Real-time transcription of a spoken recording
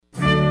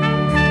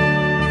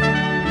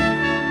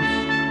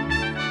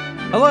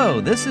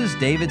Hello, this is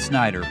David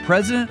Snyder,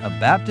 President of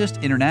Baptist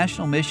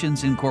International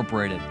Missions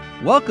Incorporated,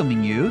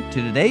 welcoming you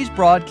to today's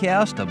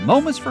broadcast of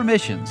Moments for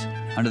Missions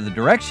under the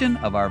direction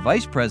of our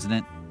Vice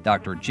President,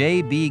 Dr.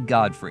 J.B.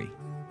 Godfrey.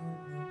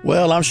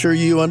 Well, I'm sure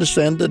you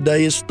understand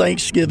today is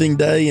Thanksgiving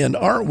Day, and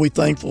aren't we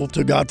thankful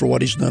to God for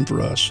what He's done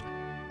for us?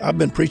 I've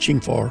been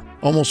preaching for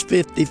almost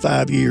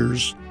 55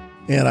 years,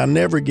 and I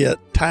never get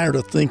tired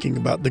of thinking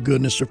about the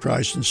goodness of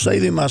Christ and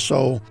saving my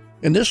soul,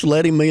 and just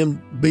letting me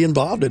be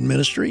involved in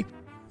ministry.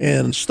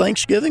 And it's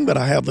Thanksgiving, but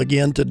I have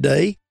again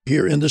today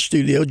here in the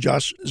studio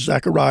Josh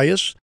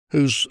Zacharias,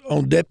 who's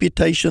on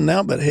deputation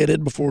now, but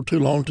headed before too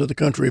long to the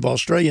country of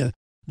Australia.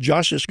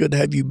 Josh, it's good to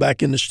have you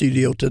back in the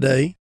studio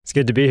today. It's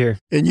good to be here.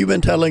 And you've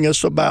been telling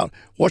us about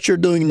what you're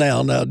doing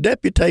now. Now,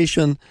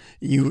 deputation,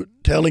 you were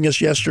telling us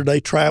yesterday,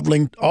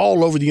 traveling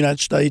all over the United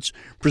States,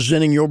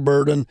 presenting your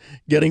burden,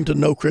 getting to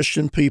know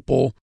Christian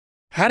people.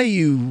 How do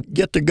you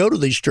get to go to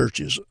these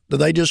churches? Do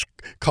they just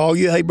call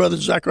you, hey, Brother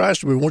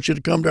Zacharias, we want you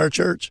to come to our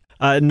church?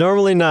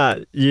 Normally not.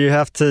 You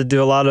have to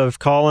do a lot of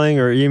calling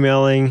or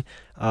emailing,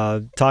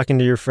 talking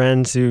to your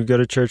friends who go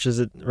to churches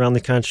around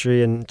the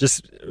country, and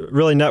just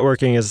really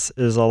networking is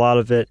a lot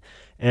of it.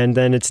 And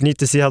then it's neat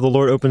to see how the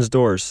Lord opens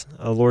doors.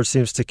 The Lord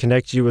seems to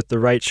connect you with the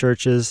right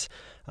churches.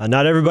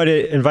 Not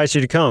everybody invites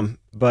you to come,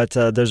 but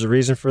there's a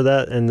reason for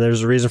that, and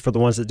there's a reason for the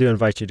ones that do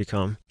invite you to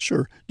come.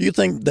 Sure. Do you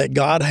think that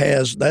God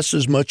that's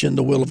as much in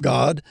the will of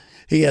God?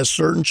 He has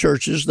certain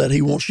churches that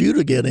He wants you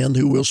to get in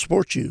who will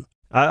support you.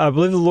 I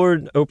believe the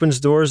Lord opens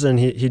doors, and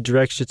He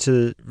directs you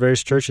to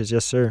various churches.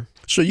 Yes, sir.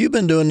 So you've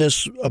been doing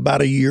this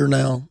about a year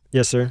now?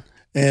 Yes, sir.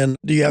 And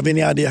do you have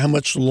any idea how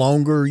much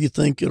longer you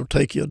think it'll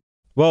take you?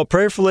 Well,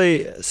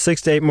 prayerfully,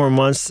 6 to 8 more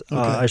months, Okay.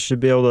 I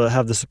should be able to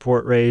have the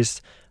support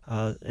raised.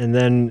 And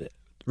then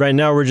right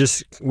now we're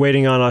just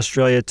waiting on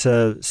Australia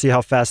to see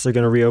how fast they're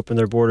going to reopen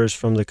their borders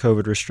from the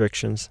COVID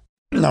restrictions.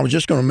 And I was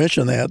just going to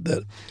mention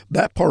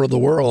that part of the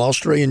world,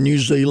 Australia and New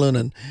Zealand,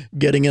 and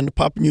getting into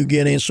Papua New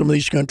Guinea and some of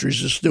these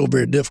countries is still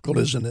very difficult,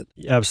 isn't it?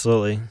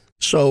 Absolutely.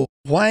 So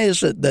why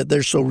is it that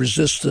they're so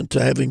resistant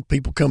to having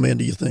people come in,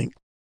 do you think?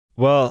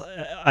 Well,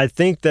 I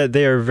think that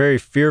they are very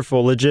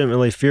fearful,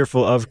 legitimately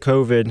fearful of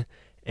COVID.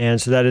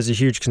 And so that is a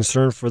huge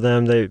concern for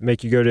them. They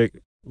make you go to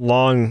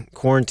long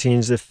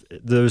quarantines if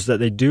those that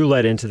they do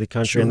let into the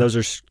country, Sure. and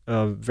those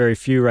are very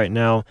few right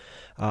now.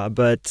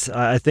 But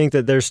I think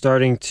that they're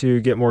starting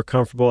to get more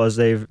comfortable as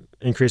they've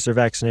increased their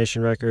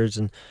vaccination records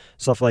and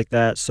stuff like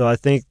that. So I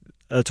think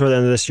toward the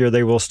end of this year,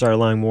 they will start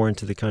allowing more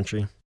into the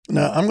country.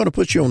 Now, I'm going to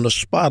put you on the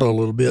spot a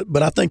little bit,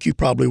 but I think you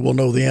probably will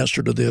know the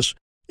answer to this.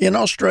 In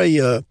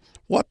Australia,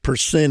 what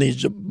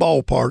percentage,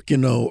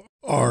 ballpark,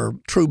 are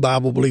true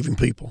Bible-believing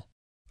people?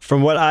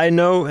 From what I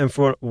know and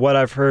from what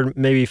I've heard,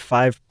 maybe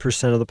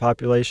 5% of the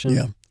population.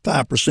 Yeah,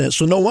 5%.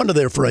 So no wonder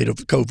they're afraid of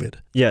COVID.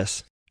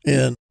 Yes.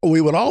 And we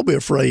would all be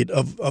afraid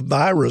of a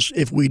virus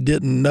if we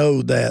didn't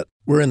know that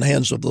we're in the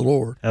hands of the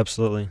Lord.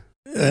 Absolutely.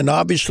 And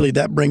obviously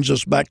that brings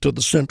us back to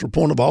the central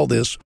point of all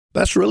this.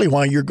 That's really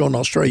why you're going to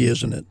Australia,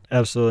 isn't it?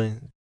 Absolutely.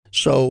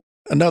 So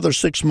another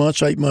 6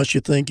 months, 8 months,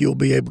 you think you'll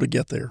be able to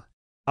get there?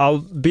 I'll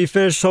be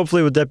finished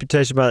hopefully with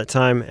deputation by that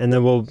time, and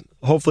then we'll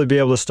hopefully be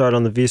able to start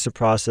on the visa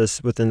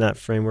process within that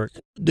framework.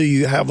 Do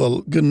you have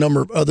a good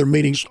number of other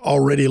meetings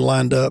already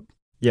lined up?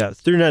 Yeah,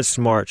 through next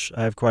March,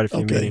 I have quite a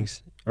few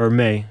meetings, or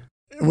May.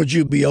 Would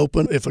you be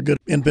open if a good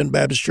independent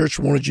Baptist church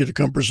wanted you to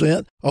come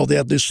present? All they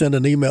have to do is send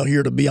an email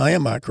here to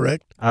BIMI,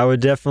 correct? I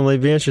would definitely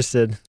be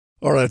interested.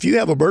 All right, if you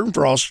have a burden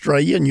for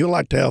Australia and you'd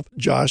like to have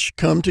Josh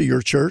come to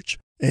your church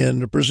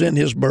and present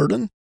his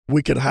burden,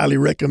 we could highly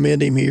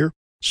recommend him here.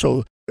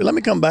 So let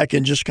me come back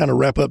and just kind of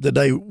wrap up the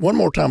day one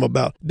more time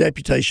about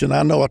deputation.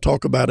 I know I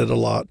talk about it a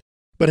lot,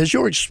 but has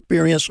your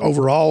experience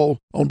overall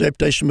on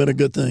deputation been a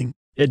good thing?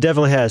 It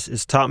definitely has.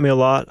 It's taught me a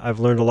lot.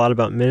 I've learned a lot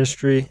about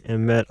ministry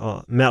and met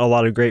a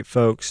lot of great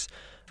folks.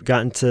 I've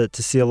gotten to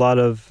see a lot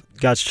of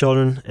God's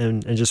children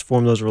and just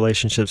form those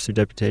relationships through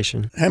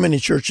deputation. How many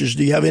churches,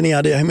 do you have any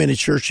idea how many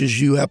churches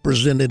you have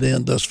presented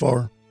in thus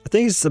far? I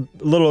think it's a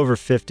little over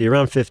 50,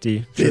 around 50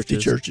 churches. 50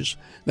 churches.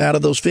 Now, out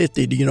of those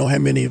 50, do you know how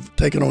many have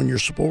taken on your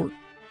support?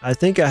 I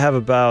think I have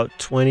about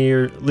 20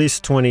 or at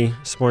least 20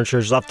 supporting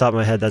churches. Off the top of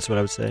my head, that's what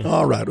I would say.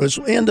 All right. Well,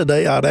 so end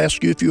today, I'd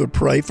ask you if you would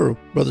pray for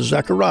Brother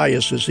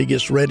Zacharias as he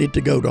gets ready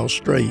to go to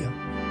Australia.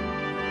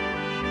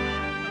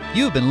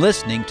 You've been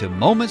listening to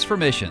Moments for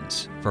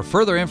Missions. For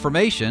further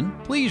information,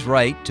 please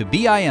write to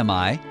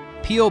BIMI,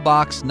 P.O.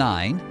 Box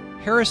 9,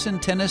 Harrison,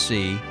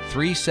 Tennessee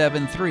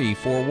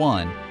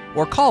 37341,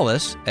 or call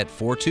us at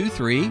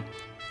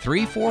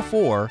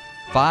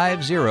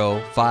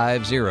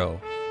 423-344-5050.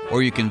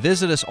 Or you can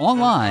visit us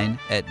online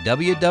at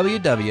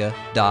www.bimi.org.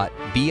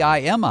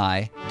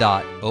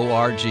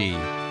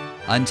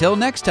 Until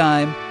next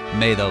time,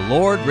 may the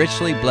Lord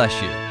richly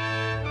bless you.